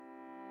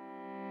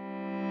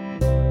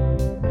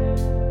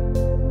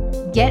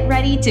Get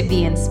ready to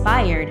be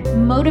inspired,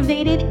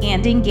 motivated,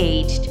 and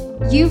engaged.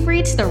 You've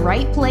reached the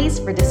right place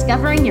for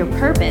discovering your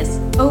purpose,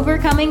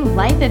 overcoming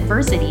life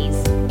adversities,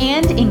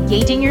 and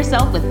engaging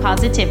yourself with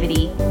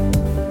positivity.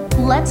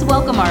 Let's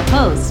welcome our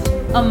host,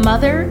 a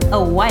mother,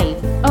 a wife,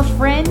 a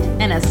friend,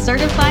 and a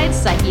certified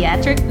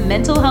psychiatric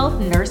mental health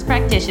nurse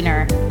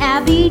practitioner,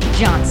 Abby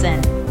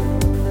Johnson.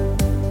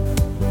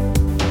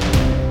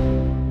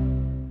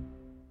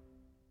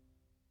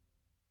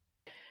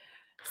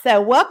 So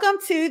welcome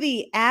to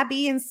the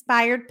Abby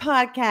Inspired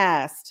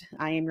Podcast.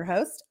 I am your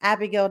host,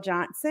 Abigail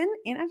Johnson,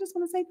 and I just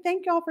want to say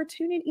thank y'all for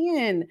tuning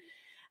in.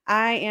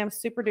 I am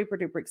super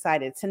duper duper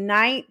excited.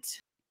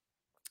 Tonight,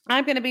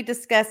 I'm going to be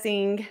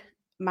discussing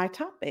my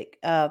topic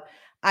of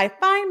I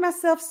find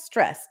myself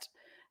stressed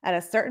at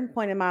a certain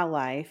point in my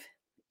life.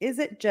 Is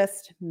it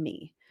just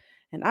me?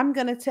 And I'm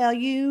going to tell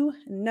you,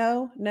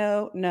 no.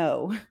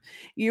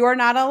 You are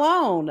not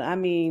alone. I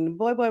mean,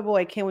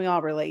 boy, can we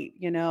all relate,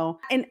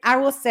 And I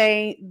will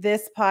say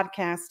this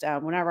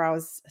podcast, whenever I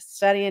was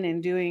studying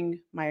and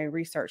doing my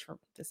research for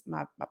this,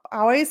 I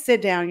always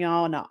sit down,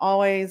 y'all, and I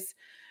always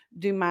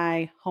do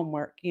my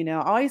homework,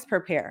 always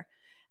prepare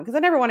because I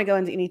never want to go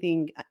into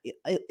anything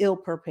ill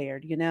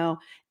prepared,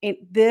 And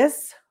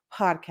this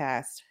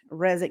podcast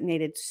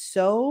resonated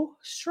so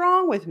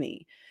strong with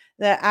me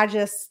that I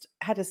just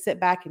had to sit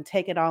back and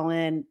take it all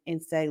in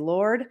and say,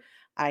 Lord,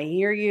 I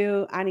hear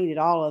you. I needed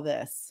all of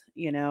this,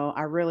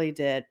 I really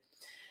did.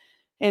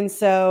 And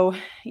so,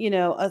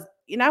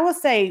 and I will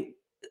say,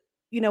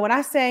 when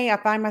I say I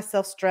find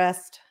myself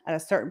stressed at a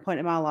certain point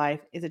in my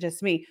life, is it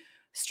just me?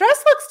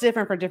 Stress looks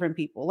different for different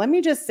people. Let me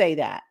just say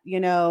that,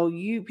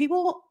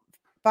 people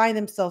find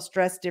themselves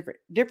stressed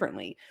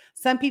differently.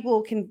 Some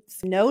people can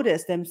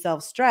notice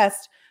themselves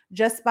stressed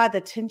just by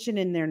the tension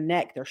in their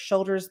neck, their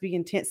shoulders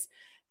being tense.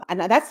 And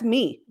that's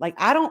me. Like,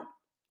 I don't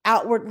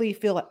outwardly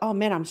feel like, oh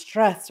man, I'm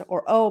stressed,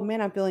 or oh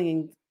man, I'm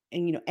feeling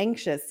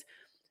anxious.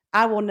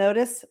 I will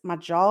notice my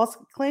jaw's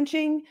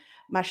clenching,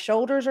 my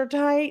shoulders are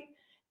tight,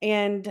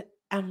 and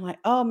I'm like,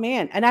 oh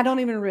man, and I don't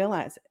even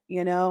realize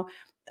it,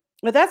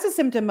 But that's a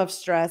symptom of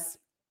stress.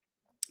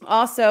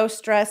 Also,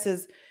 stress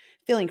is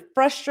feeling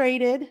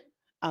frustrated,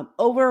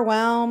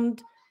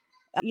 overwhelmed,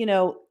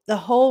 the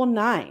whole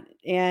nine,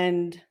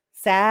 and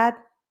sad,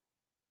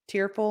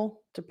 tearful,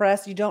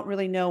 depressed. You don't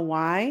really know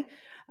why.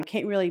 I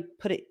can't really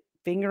put a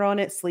finger on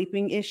it.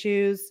 Sleeping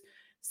issues,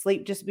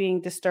 sleep just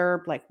being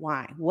disturbed. Like,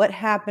 why? What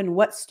happened?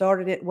 What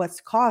started it? What's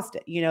caused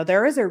it?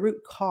 There is a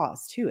root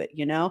cause to it,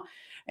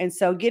 And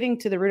so getting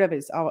to the root of it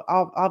is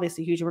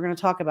obviously huge. We're going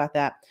to talk about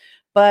that.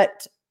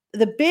 But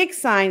the big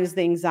sign is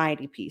the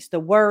anxiety piece, the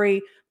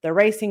worry, the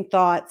racing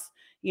thoughts,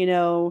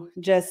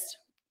 just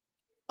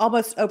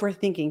almost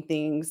overthinking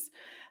things,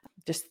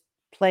 just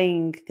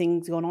playing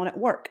things going on at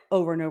work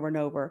over and over and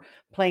over,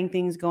 playing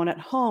things going at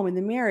home in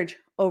the marriage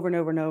over and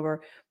over and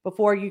over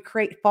before you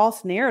create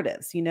false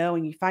narratives,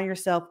 and you find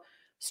yourself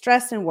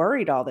stressed and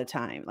worried all the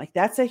time. Like,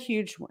 that's a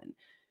huge one.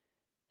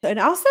 And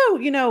also,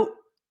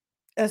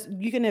 as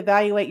you can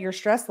evaluate your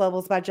stress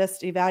levels by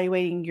just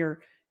evaluating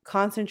your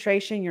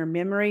concentration, your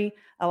memory.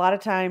 A lot of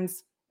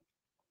times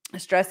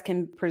stress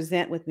can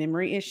present with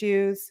memory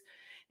issues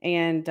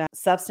and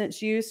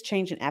substance use,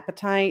 change in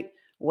appetite,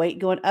 weight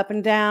going up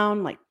and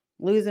down, like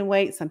losing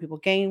weight. Some people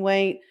gain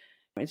weight.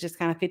 It's just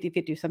kind of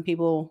 50-50. Some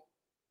people,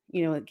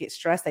 get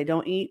stressed. They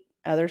don't eat.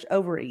 Others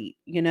overeat,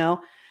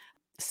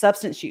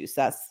 Substance use.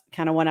 That's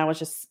kind of what I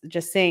was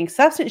just saying.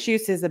 Substance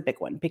use is a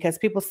big one because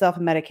people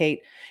self-medicate.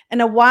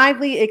 And a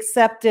widely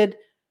accepted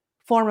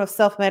form of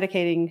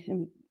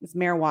self-medicating is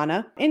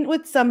marijuana, and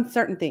with some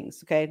certain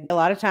things. Okay. A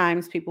lot of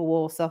times people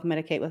will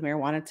self-medicate with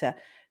marijuana to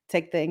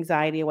take the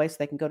anxiety away so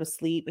they can go to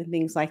sleep and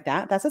things like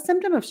that. That's a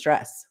symptom of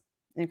stress.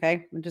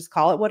 Okay. We'll just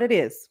call it what it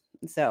is.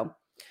 So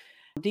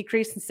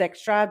decrease in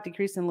sex drive,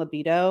 decrease in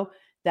libido,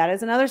 that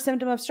is another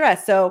symptom of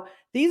stress. So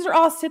these are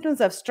all symptoms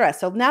of stress.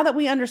 So now that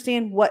we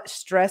understand what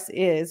stress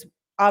is,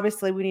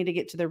 obviously we need to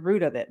get to the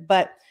root of it.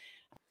 But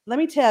let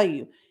me tell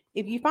you,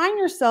 if you find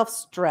yourself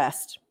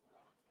stressed,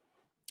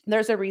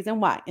 there's a reason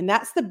why. And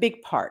that's the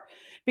big part,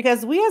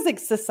 because we as a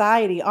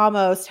society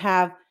almost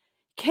have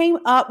came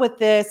up with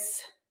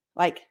this,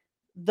 like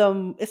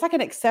it's like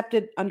an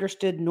accepted,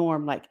 understood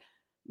norm. Like,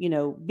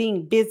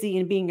 being busy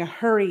and being in a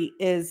hurry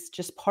is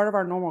just part of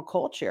our normal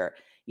culture.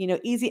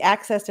 Easy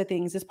access to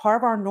things is part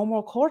of our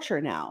normal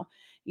culture now.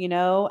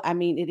 I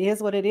mean, it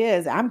is what it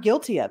is. I'm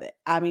guilty of it.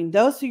 I mean,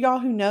 those of y'all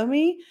who know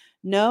me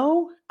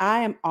know I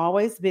am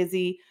always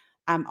busy.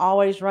 I'm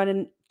always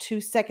running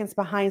 2 seconds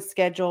behind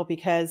schedule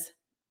because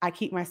I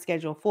keep my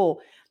schedule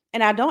full,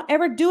 and I don't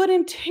ever do it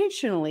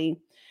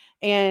intentionally.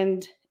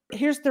 And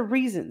here's the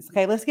reasons.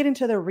 Okay, let's get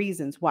into the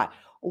reasons why.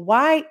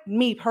 Why,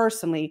 me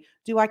personally,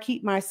 do I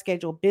keep my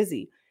schedule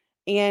busy?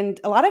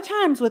 And a lot of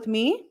times with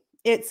me,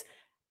 it's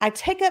I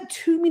take up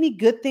too many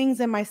good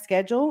things in my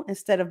schedule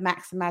instead of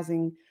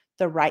maximizing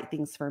the right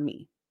things for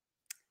me.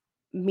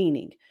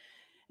 Meaning,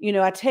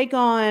 I take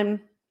on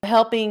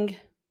helping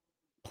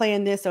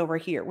plan this over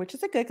here, which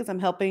is a good because I'm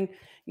helping,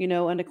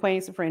 an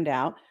acquaintance, a friend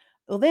out.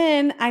 Well,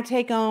 then I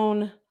take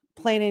on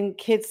planning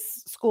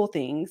kids' school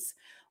things.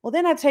 Well,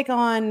 then I take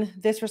on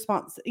this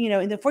response,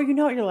 and before you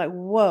know it, you're like,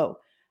 whoa,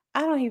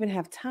 I don't even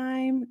have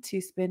time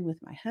to spend with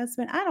my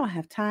husband. I don't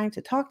have time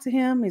to talk to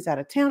him. He's out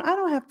of town. I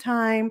don't have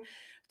time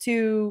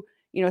to,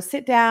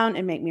 sit down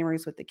and make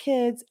memories with the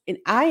kids. And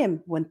I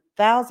am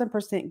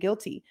 1000%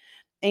 guilty.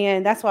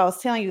 And that's why I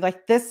was telling you,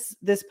 like this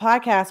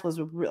podcast was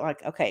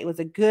like, okay, it was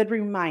a good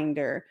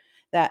reminder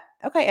that,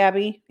 okay,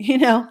 Abby,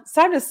 it's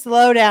time to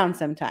slow down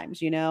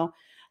sometimes.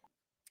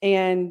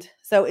 And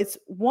so it's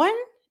one,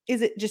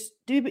 is it just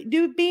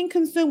do being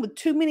consumed with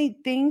too many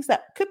things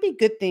that could be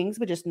good things,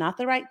 but just not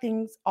the right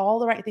things, all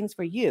the right things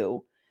for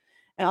you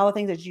and all the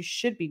things that you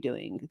should be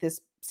doing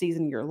this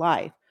season of your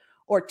life?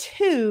 Or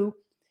two,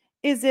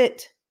 is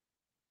it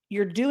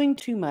you're doing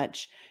too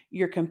much?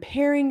 You're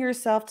comparing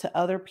yourself to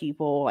other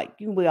people. Like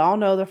we all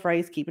know the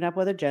phrase keeping up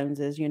with the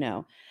Joneses,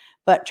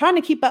 but trying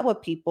to keep up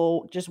with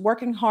people, just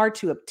working hard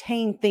to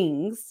obtain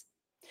things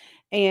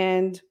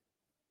and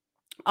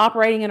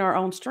operating in our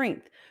own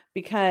strength.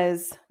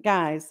 Because,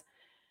 guys,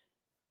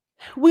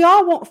 we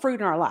all want fruit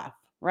in our life,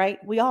 right?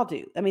 We all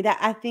do. I mean,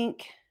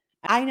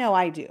 I know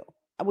I do.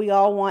 We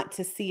all want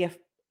to see a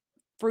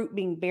fruit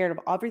being bared of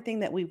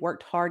everything that we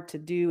worked hard to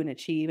do and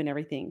achieve and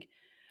everything.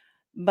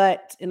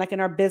 But like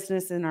in our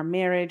business and our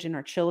marriage and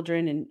our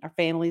children and our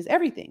families,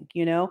 everything,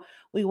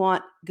 we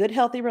want good,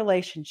 healthy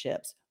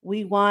relationships.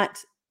 We want,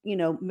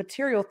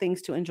 material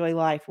things to enjoy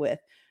life with.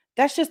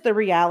 That's just the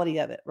reality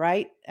of it,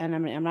 right? And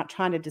I'm not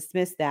trying to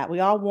dismiss that. We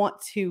all want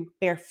to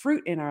bear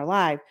fruit in our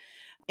life.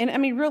 And I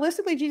mean,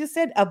 realistically, Jesus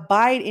said,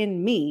 abide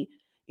in me.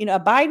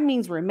 Abide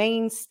means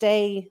remain,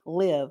 stay,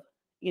 live,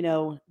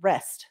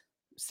 rest,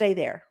 stay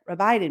there,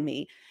 abide in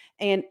me.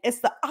 And it's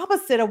the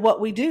opposite of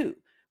what we do,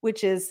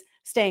 which is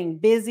staying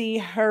busy,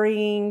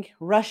 hurrying,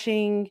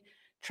 rushing,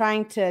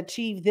 trying to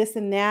achieve this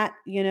and that.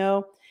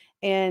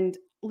 And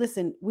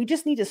listen, we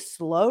just need to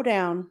slow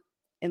down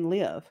and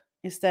live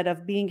instead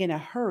of being in a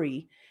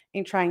hurry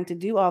and trying to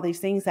do all these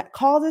things that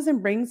causes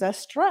and brings us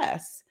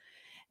stress.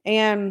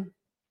 And,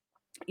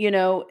 you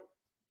know,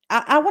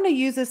 I want to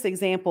use this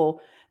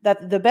example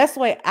that the best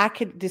way I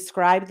could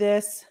describe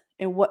this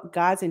and what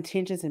God's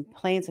intentions and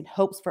plans and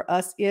hopes for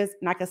us is.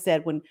 And like I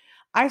said, when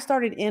I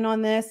started in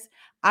on this,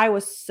 I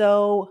was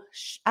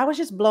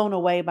just blown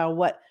away by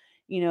what,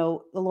 the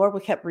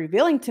Lord kept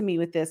revealing to me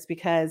with this,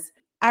 because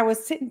I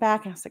was sitting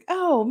back and I was like,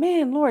 oh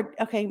man, Lord,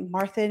 okay,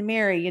 Martha and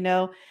Mary.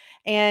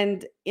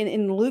 And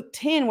in Luke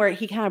 10, where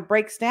he kind of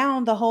breaks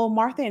down the whole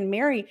Martha and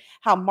Mary,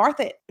 how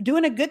Martha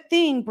doing a good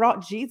thing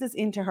brought Jesus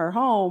into her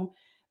home,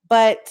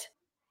 but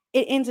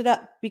it ended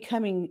up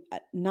becoming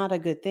not a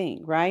good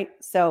thing, right?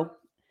 So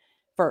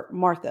for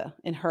Martha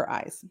in her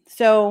eyes.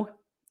 So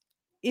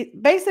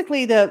it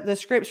basically the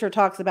scripture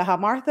talks about how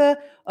Martha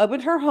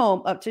opened her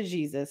home up to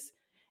Jesus,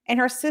 and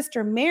her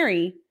sister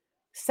Mary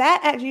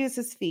sat at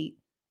Jesus' feet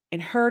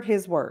and heard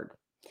his word.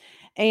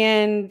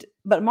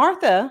 But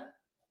Martha,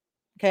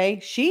 okay,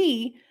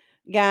 she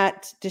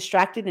got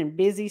distracted and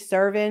busy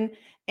serving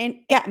and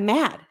got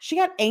mad. She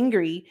got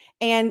angry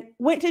and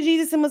went to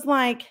Jesus and was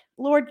like,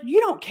 Lord,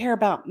 you don't care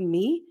about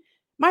me.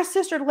 My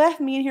sister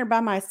left me in here by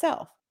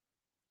myself.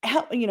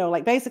 Help,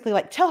 like basically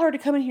like tell her to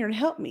come in here and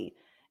help me.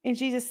 And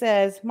Jesus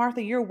says,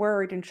 Martha, you're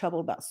worried and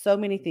troubled about so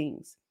many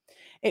things.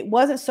 It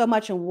wasn't so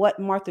much in what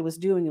Martha was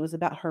doing, it was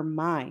about her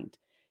mind.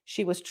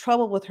 She was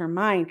troubled with her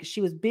mind because she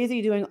was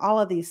busy doing all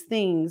of these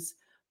things.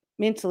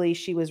 Mentally,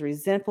 she was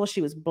resentful.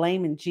 She was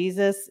blaming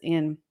Jesus.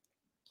 And,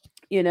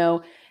 you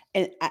know,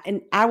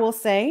 and I will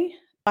say,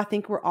 I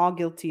think we're all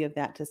guilty of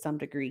that to some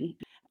degree.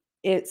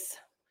 It's,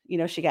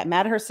 she got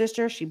mad at her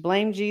sister. She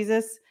blamed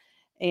Jesus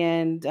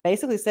and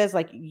basically says,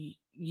 like,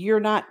 you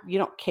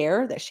don't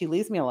care that she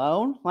leaves me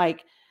alone.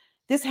 Like,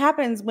 this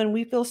happens when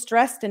we feel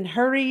stressed and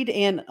hurried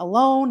and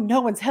alone. No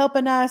one's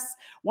helping us.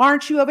 Why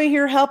aren't you over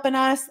here helping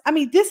us? I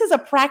mean, this is a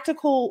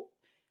practical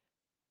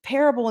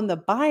parable in the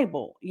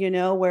Bible,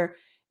 where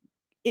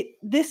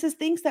this is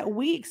things that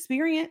we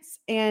experience.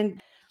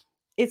 And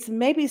it's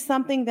maybe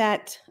something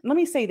that, let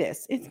me say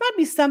this, it might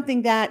be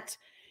something that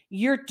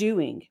you're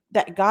doing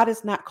that God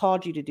has not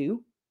called you to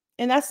do.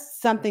 And that's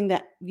something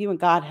that you and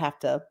God have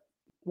to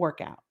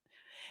work out.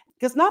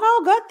 Because not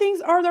all good things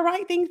are the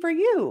right thing for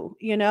you.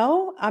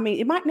 I mean,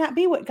 it might not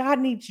be what God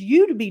needs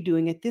you to be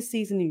doing at this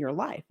season in your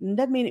life. And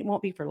doesn't mean it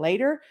won't be for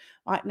later,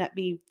 might not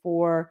be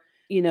for,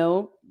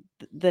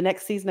 the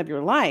next season of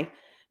your life.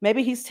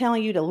 Maybe he's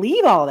telling you to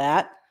leave all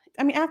that.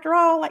 I mean, after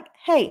all, like,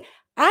 hey,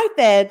 I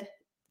fed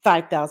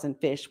 5,000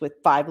 fish with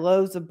 5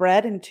 loaves of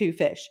bread and 2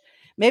 fish.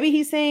 Maybe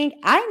he's saying,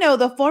 I know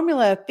the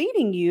formula of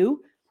feeding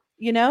you,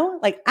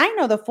 like I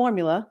know the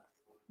formula.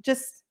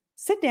 Just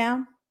sit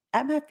down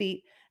at my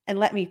feet and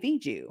let me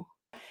feed you.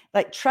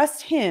 Like,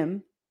 trust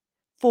him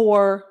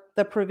for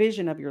the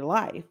provision of your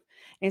life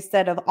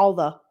instead of all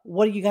the,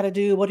 what do you got to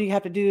do? What do you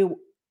have to do?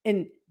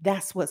 And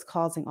that's what's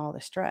causing all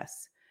the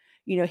stress.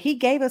 He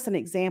gave us an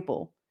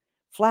example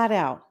flat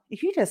out.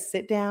 If you just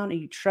sit down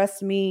and you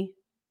trust me,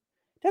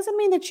 doesn't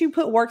mean that you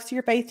put works to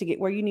your faith to get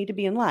where you need to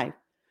be in life.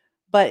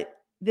 But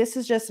this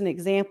is just an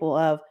example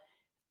of,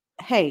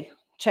 hey,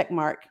 check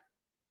mark.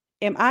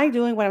 Am I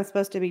doing what I'm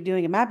supposed to be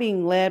doing? Am I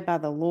being led by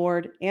the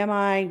Lord? Am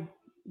I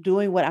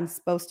doing what I'm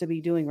supposed to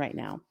be doing right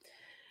now?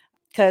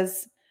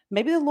 Because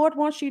maybe the Lord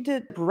wants you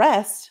to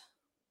rest,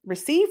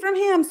 receive from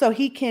Him, so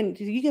you can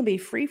be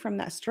free from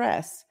that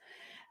stress.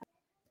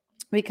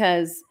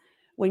 Because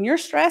when you're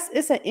stressed,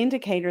 it's an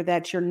indicator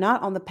that you're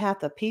not on the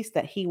path of peace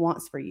that He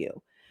wants for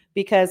you.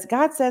 Because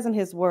God says in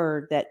His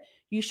word that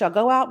you shall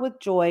go out with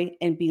joy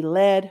and be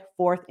led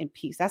forth in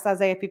peace. That's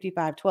Isaiah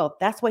 55:12.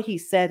 That's what He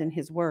said in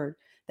His word,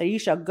 that you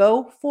shall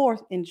go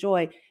forth in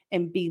joy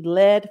and be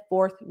led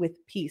forth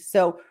with peace.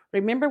 So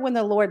remember, when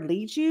the Lord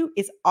leads you,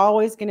 it's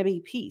always going to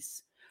be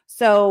peace.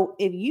 So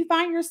if you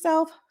find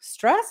yourself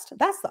stressed,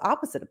 that's the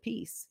opposite of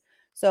peace.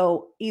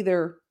 So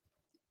either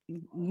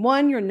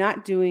one, you're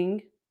not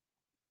doing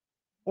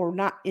or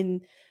not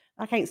in,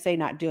 I can't say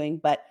not doing,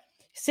 but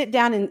sit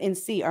down and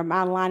see, am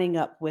I lining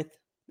up with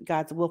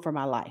God's will for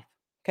my life?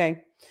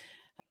 Okay.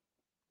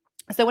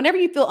 So whenever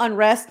you feel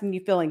unrest and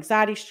you feel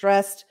anxiety,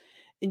 stressed,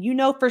 and you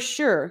know for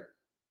sure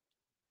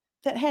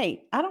that,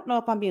 hey, I don't know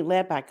if I'm being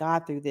led by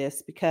God through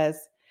this, because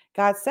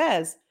God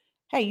says,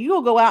 hey, you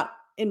will go out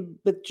and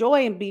with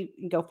joy and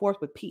go forth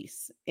with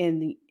peace.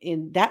 And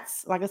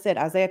that's, like I said,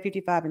 Isaiah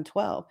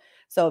 55:12.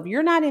 So if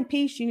you're not in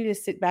peace, you need to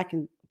sit back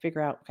and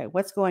figure out, okay,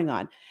 what's going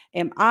on?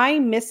 Am I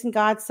missing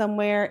God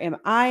somewhere? Am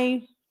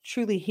I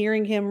truly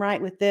hearing Him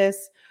right with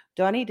this?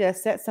 Do I need to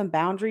set some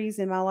boundaries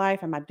in my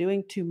life? Am I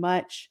doing too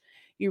much?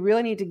 You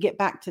really need to get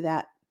back to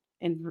that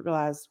and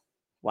realize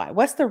why.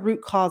 What's the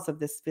root cause of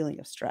this feeling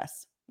of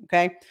stress?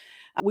 Okay.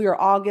 We are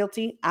all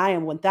guilty. I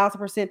am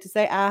 1000% to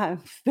say I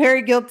am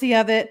very guilty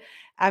of it.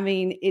 I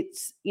mean,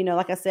 it's,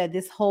 like I said,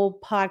 this whole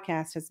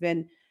podcast has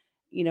been,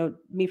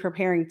 me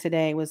preparing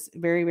today was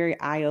very, very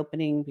eye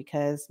opening,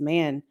 because,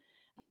 man,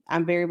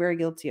 I'm very, very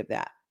guilty of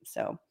that.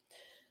 So,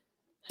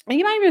 and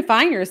you might even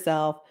find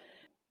yourself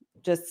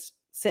just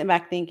sitting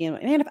back thinking,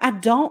 man, if I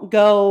don't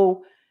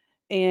go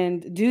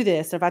and do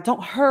this, or if I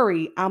don't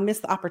hurry, I'll miss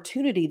the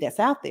opportunity that's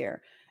out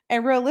there.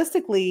 And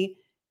realistically,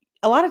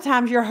 a lot of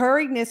times your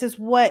hurriedness is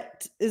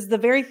what is the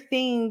very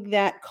thing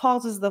that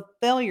causes the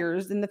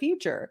failures in the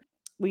future.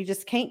 We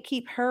just can't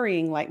keep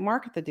hurrying like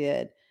Martha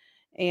did.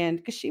 And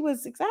because she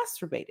was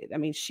exacerbated. I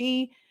mean,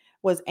 she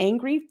was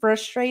angry,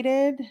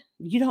 frustrated,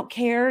 you don't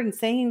care, and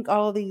saying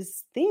all of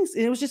these things.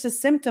 It was just a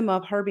symptom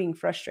of her being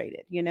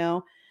frustrated,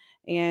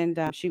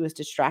 and she was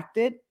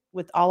distracted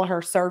with all of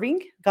her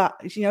serving. God,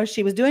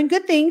 she was doing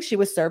good things. She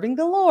was serving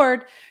the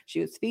Lord. She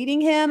was feeding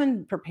Him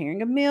and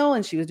preparing a meal,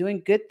 and she was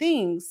doing good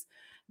things.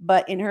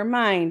 But in her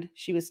mind,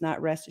 she was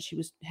not rested.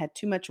 She had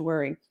too much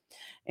worry.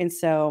 And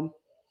so,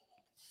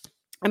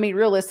 I mean,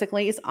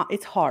 realistically,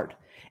 it's hard.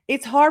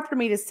 It's hard for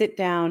me to sit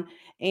down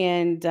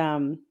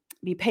and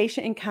be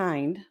patient and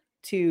kind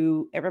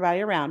to everybody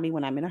around me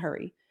when I'm in a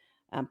hurry.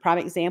 Prime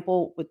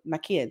example with my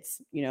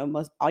kids.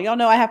 Most all y'all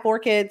know I have 4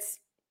 kids,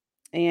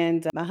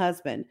 and my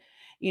husband.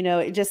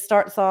 It just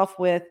starts off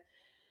with,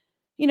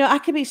 I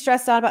could be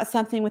stressed out about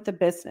something with the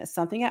business,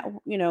 something at,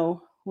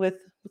 with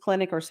the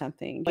clinic or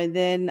something. And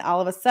then all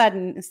of a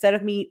sudden, instead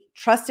of me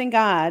trusting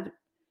God,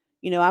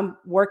 I'm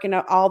working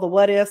out all the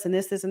what ifs and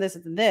this, and this,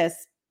 and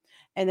this.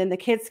 And then the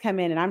kids come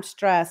in and I'm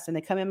stressed, and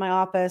they come in my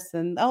office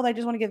and, oh, they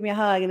just want to give me a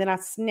hug. And then I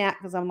snap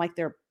because I'm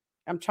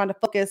trying to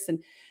focus and,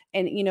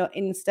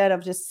 instead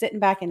of just sitting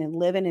back and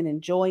living and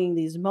enjoying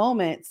these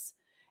moments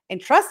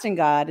and trusting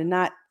God and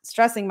not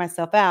stressing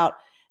myself out.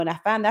 And I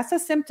find that's a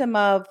symptom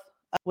of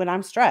when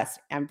I'm stressed.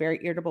 I'm very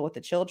irritable with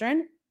the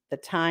children. The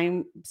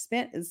time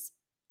spent is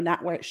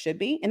not where it should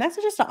be. And that's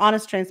just an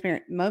honest,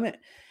 transparent moment.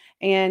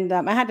 And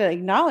I had to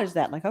acknowledge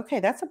that, like, okay,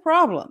 that's a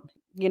problem.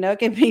 It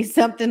can be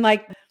something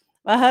like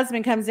my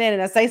husband comes in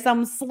and I say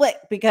something slick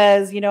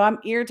because, I'm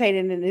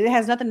irritated, and it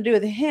has nothing to do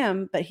with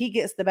him, but he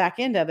gets the back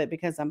end of it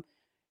because I'm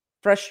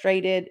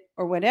frustrated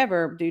or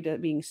whatever due to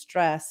being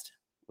stressed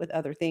with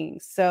other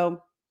things.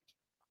 So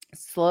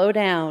slow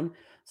down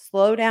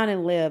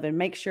and live, and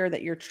make sure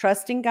that you're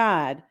trusting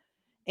God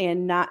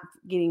and not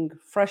getting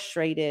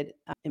frustrated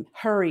and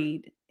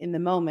hurried in the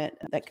moment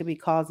that could be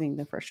causing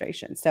the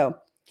frustration. So,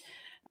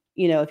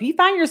 if you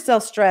find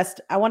yourself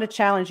stressed, I want to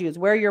challenge you is,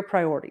 where are your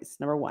priorities?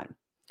 Number one.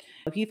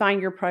 If you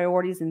find your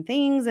priorities in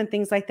things and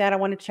things like that, I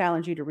want to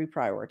challenge you to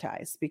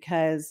reprioritize,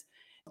 because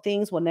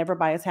things will never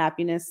buy us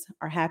happiness.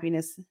 Our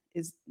happiness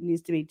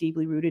needs to be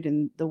deeply rooted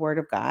in the Word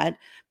of God,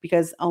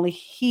 because only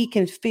He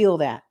can feel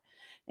that,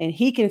 and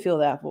He can fill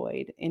that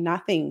void, and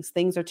not things.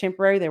 Things are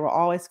temporary. They will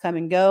always come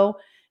and go,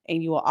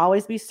 and you will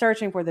always be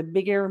searching for the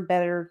bigger and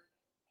better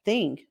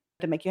thing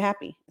to make you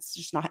happy. It's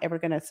just not ever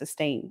going to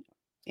sustain.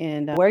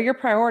 And where are your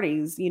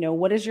priorities?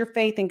 What is your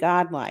faith in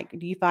God like?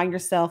 Do you find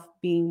yourself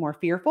being more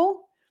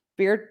fearful?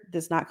 Fear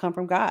does not come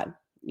from God.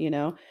 He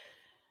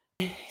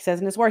says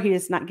in His word, He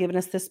has not given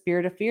us the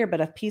spirit of fear,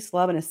 but of peace,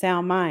 love, and a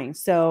sound mind.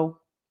 So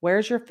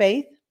where's your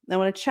faith? I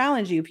want to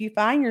challenge you. If you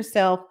find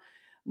yourself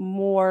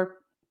more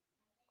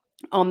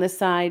on the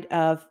side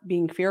of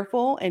being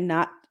fearful and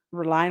not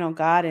relying on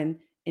God and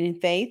in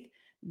faith,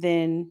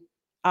 then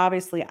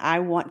obviously I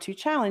want to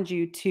challenge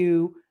you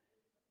to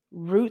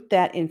root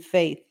that in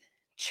faith.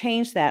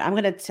 change that. I'm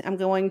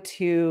going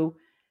to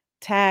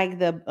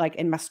tag like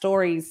in my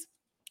stories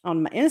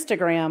on my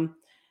Instagram,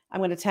 I'm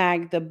going to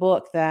tag the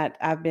book that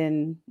I've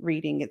been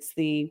reading. It's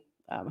the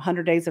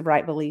 100 Days of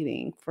Right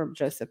Believing from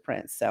Joseph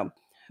Prince. So,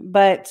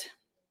 but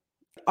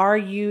are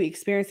you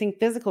experiencing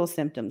physical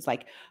symptoms?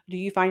 Like, do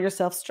you find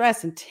yourself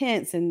stressed and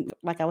tense? And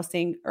like I was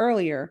saying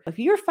earlier, if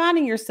you're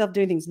finding yourself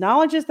doing things,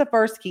 knowledge is the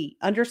first key.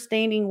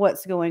 Understanding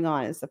what's going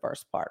on is the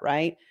first part,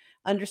 right?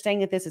 Understanding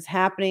that this is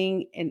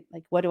happening and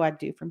like, what do I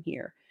do from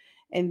here?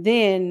 And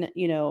then,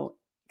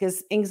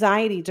 because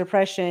anxiety,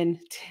 depression,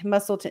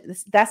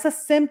 that's a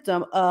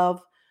symptom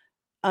of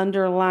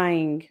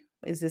underlying.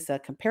 Is this a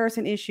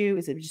comparison issue?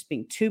 Is it just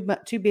being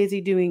too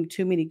busy doing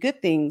too many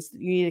good things?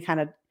 You need to kind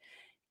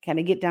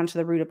of get down to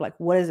the root of like,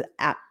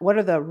 what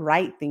are the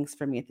right things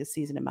for me at this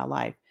season in my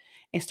life,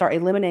 and start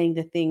eliminating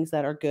the things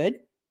that are good,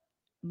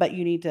 but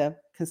you need to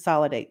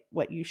consolidate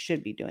what you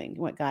should be doing,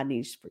 what God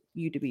needs for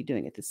you to be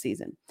doing at this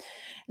season.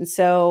 And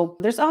so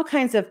there's all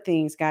kinds of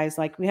things, guys.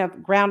 Like we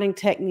have grounding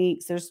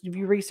techniques. If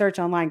you research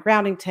online,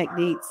 grounding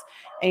techniques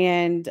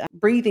and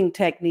breathing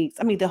techniques.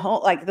 I mean,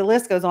 the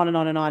list goes on and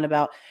on and on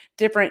about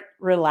different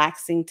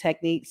relaxing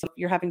techniques. If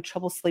you're having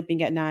trouble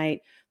sleeping at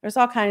night, there's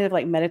all kinds of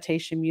like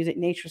meditation music,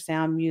 nature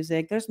sound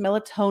music. There's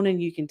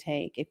melatonin you can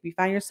take. If you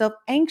find yourself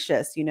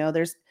anxious,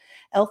 there's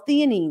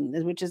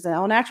L-theanine, which is an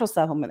all-natural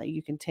supplement that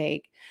you can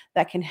take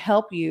that can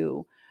help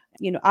you.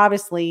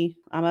 Obviously,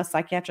 I'm a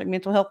psychiatric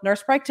mental health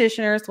nurse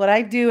practitioner. It's what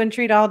I do and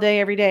treat all day,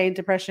 every day,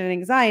 depression and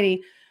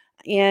anxiety.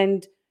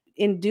 And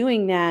in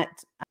doing that,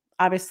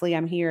 obviously,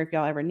 I'm here if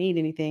y'all ever need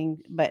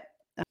anything. But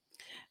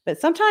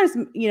sometimes,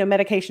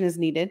 medication is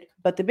needed.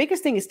 But the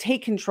biggest thing is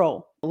take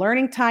control.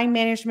 Learning time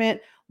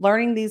management,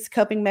 learning these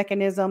coping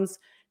mechanisms.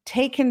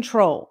 Take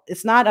control.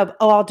 It's not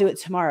I'll do it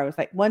tomorrow. It's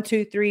like 1,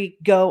 2, 3,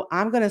 go.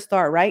 I'm going to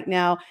start right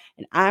now,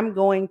 and I'm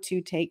going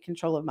to take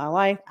control of my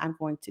life. I'm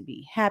going to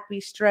be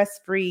happy,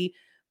 stress-free,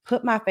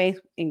 put my faith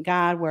in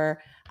God where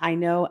I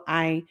know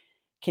I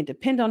can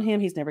depend on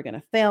him. He's never going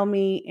to fail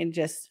me, and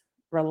just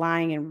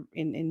relying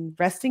and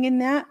resting in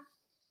that.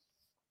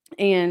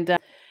 And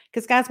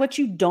because guys, what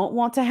you don't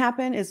want to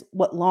happen is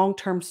what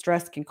long-term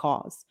stress can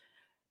cause.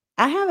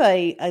 I have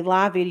a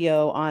live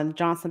video on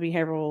Johnson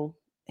Behavioral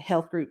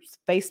Health Group's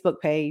Facebook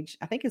page.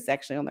 I think it's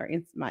actually on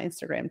my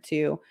Instagram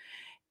too,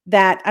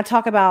 that I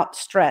talk about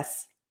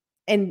stress.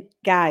 And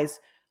guys,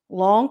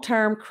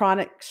 long-term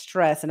chronic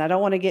stress, and I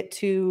don't want to get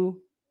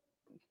too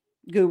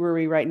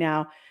guru-y right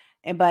now,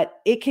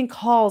 but it can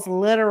cause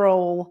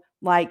literal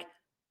like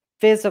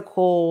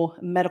physical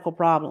medical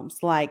problems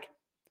like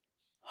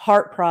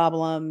heart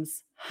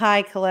problems,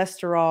 high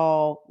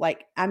cholesterol,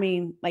 like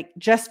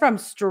just from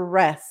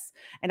stress.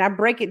 And I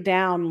break it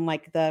down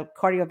like the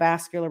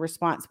cardiovascular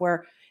response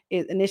where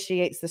it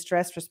initiates the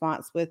stress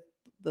response with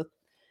the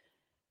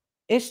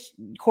it's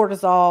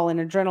cortisol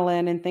and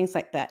adrenaline and things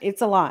like that.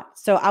 It's a lot.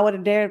 So I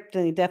would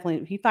definitely,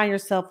 if you find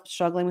yourself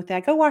struggling with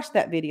that, go watch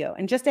that video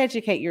and just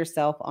educate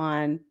yourself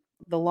on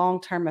the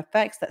long-term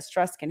effects that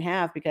stress can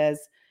have,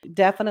 because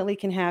definitely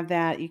can have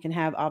that. You can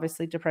have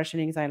obviously depression,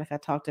 anxiety, like I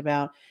talked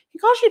about. It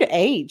can cause you to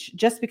age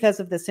just because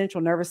of the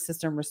central nervous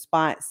system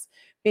response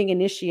being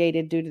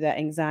initiated due to that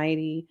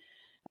anxiety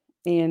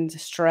and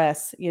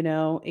stress.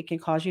 It can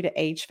cause you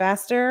to age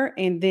faster.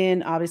 And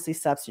then obviously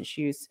substance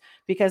use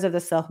because of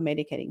the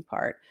self-medicating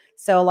part.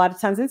 So a lot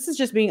of times, this is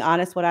just being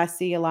honest, what I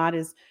see a lot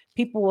is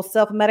people will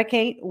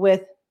self-medicate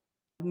with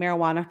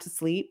marijuana to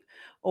sleep,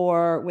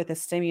 or with a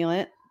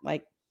stimulant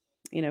like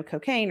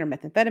cocaine or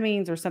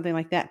methamphetamines or something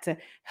like that to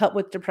help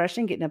with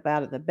depression, getting up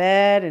out of the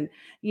bed and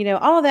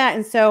all of that.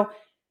 And so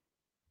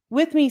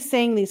with me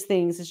saying these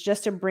things is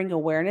just to bring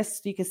awareness.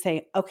 So you can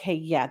say, okay,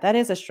 yeah, that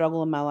is a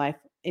struggle in my life.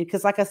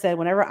 Because like I said,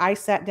 whenever I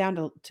sat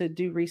down to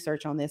do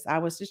research on this, I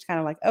was just kind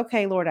of like,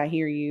 okay, Lord, I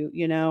hear you,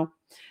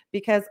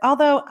 because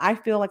although I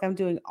feel like I'm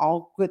doing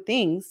all good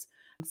things,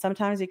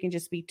 sometimes it can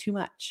just be too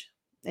much.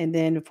 And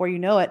then before you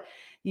know it,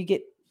 you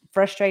get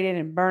frustrated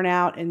and burn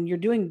out, and you're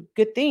doing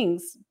good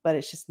things, but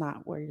it's just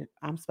not where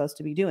I'm supposed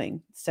to be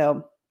doing.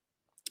 So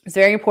it's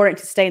very important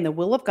to stay in the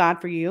will of God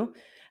for you,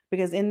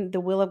 because in the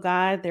will of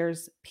God,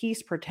 there's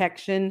peace,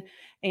 protection.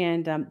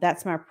 And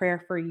that's my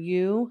prayer for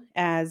you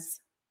as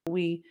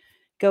we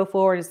go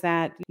forward, is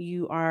that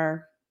you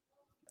are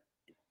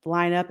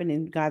line up and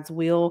in God's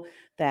will,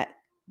 that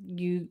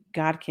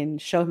God can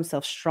show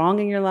himself strong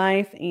in your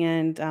life.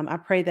 And I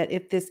pray that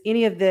if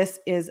any of this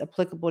is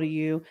applicable to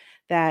you,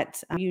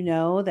 that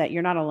that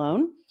you're not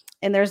alone.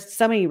 And there's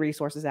so many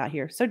resources out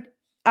here. So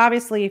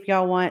obviously, if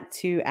y'all want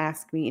to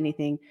ask me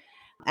anything,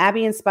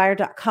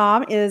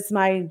 abbyinspired.com is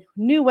my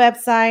new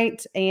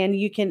website, and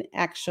you can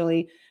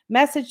actually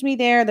message me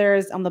there.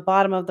 There's on the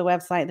bottom of the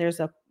website, there's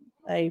a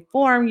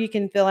form you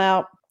can fill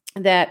out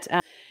that,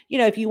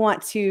 if you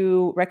want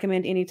to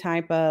recommend any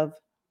type of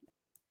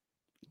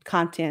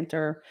content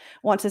or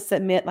want to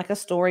submit like a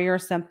story or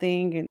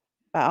something. And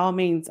by all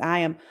means, I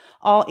am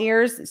all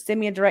ears. Send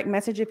me a direct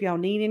message if y'all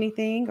need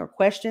anything or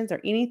questions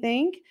or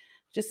anything.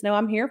 Just know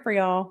I'm here for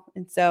y'all.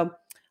 And so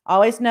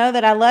always know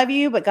that I love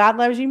you, but God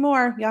loves you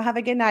more. Y'all have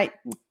a good night.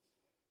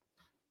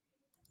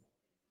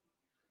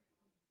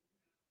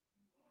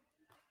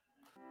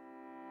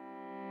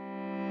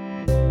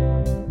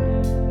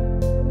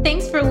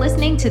 for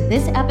listening to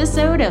this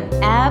episode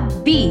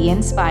of Be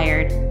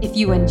Inspired. If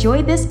you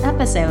enjoyed this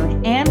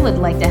episode and would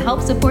like to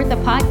help support the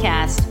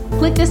podcast,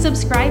 click the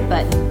subscribe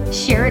button,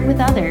 share it with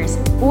others,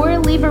 or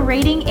leave a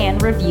rating and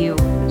review.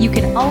 You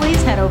can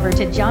always head over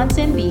to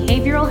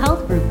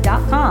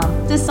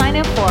johnsonbehavioralhealthgroup.com to sign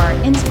up for our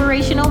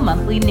inspirational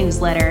monthly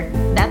newsletter.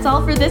 That's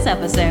all for this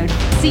episode.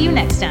 See you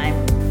next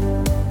time.